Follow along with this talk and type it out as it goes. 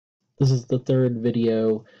This is the third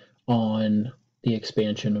video on the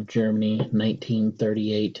expansion of Germany,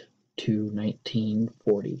 1938 to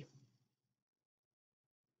 1940.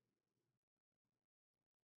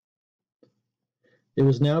 It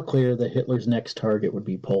was now clear that Hitler's next target would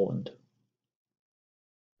be Poland.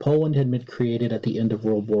 Poland had been created at the end of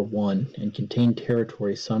World War I and contained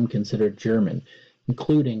territory some considered German,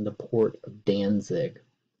 including the port of Danzig.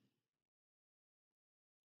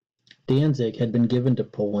 Danzig had been given to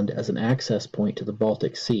Poland as an access point to the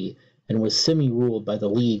Baltic Sea and was semi-ruled by the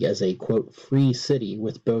League as a, quote, free city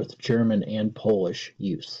with both German and Polish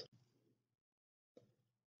use.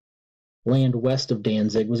 Land west of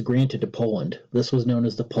Danzig was granted to Poland. This was known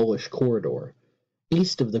as the Polish Corridor.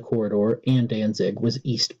 East of the corridor and Danzig was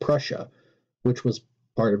East Prussia, which was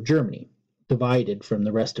part of Germany, divided from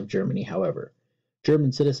the rest of Germany, however.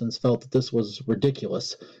 German citizens felt that this was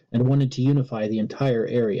ridiculous and wanted to unify the entire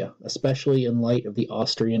area, especially in light of the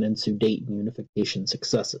Austrian and Sudeten unification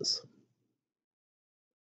successes.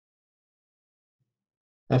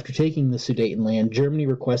 After taking the Sudetenland, Germany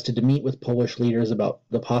requested to meet with Polish leaders about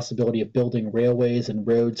the possibility of building railways and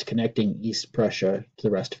roads connecting East Prussia to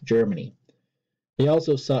the rest of Germany. They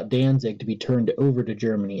also sought Danzig to be turned over to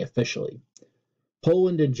Germany officially.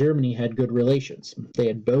 Poland and Germany had good relations. They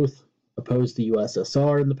had both opposed the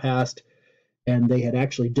USSR in the past, and they had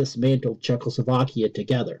actually dismantled Czechoslovakia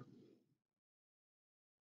together.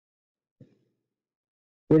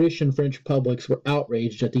 British and French publics were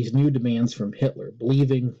outraged at these new demands from Hitler,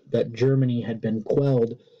 believing that Germany had been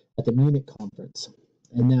quelled at the Munich Conference,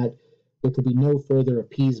 and that there could be no further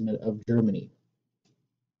appeasement of Germany.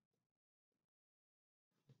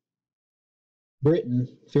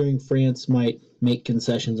 Britain, fearing France might make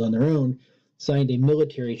concessions on their own, signed a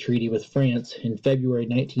military treaty with France in February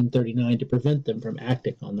 1939 to prevent them from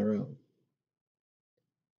acting on their own.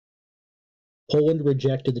 Poland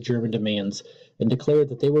rejected the German demands and declared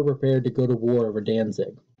that they were prepared to go to war over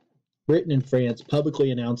Danzig. Britain and France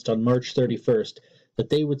publicly announced on March 31st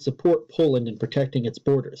that they would support Poland in protecting its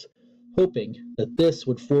borders, hoping that this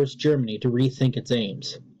would force Germany to rethink its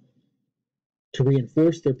aims. To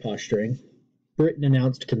reinforce their posturing, Britain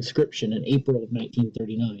announced conscription in April of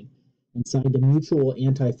 1939 and signed a mutual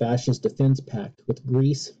anti-fascist defense pact with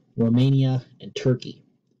Greece, Romania, and Turkey.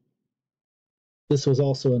 This was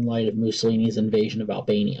also in light of Mussolini's invasion of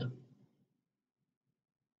Albania.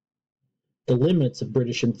 The limits of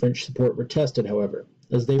British and French support were tested, however,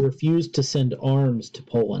 as they refused to send arms to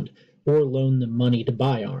Poland or loan them money to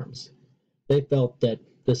buy arms. They felt that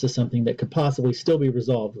this is something that could possibly still be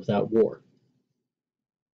resolved without war.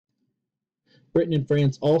 Britain and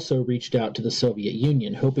France also reached out to the Soviet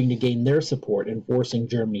Union, hoping to gain their support in forcing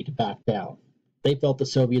Germany to back down. They felt the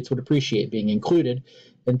Soviets would appreciate being included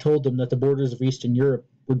and told them that the borders of Eastern Europe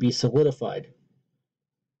would be solidified.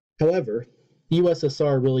 However, the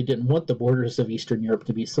USSR really didn't want the borders of Eastern Europe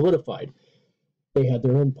to be solidified. They had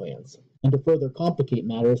their own plans. And to further complicate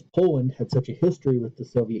matters, Poland had such a history with the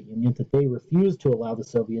Soviet Union that they refused to allow the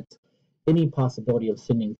Soviets any possibility of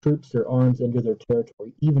sending troops or arms into their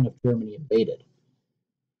territory, even if Germany invaded.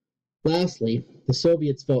 Lastly, the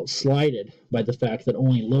Soviets felt slighted by the fact that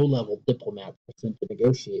only low-level diplomats were sent to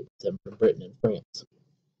negotiate with them from Britain and France.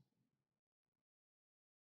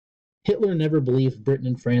 Hitler never believed Britain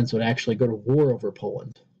and France would actually go to war over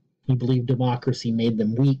Poland. He believed democracy made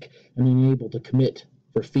them weak and unable to commit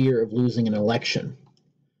for fear of losing an election.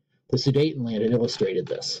 The Sudetenland had illustrated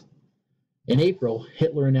this. In April,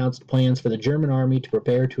 Hitler announced plans for the German army to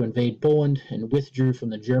prepare to invade Poland and withdrew from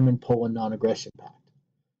the German-Poland non-aggression pact.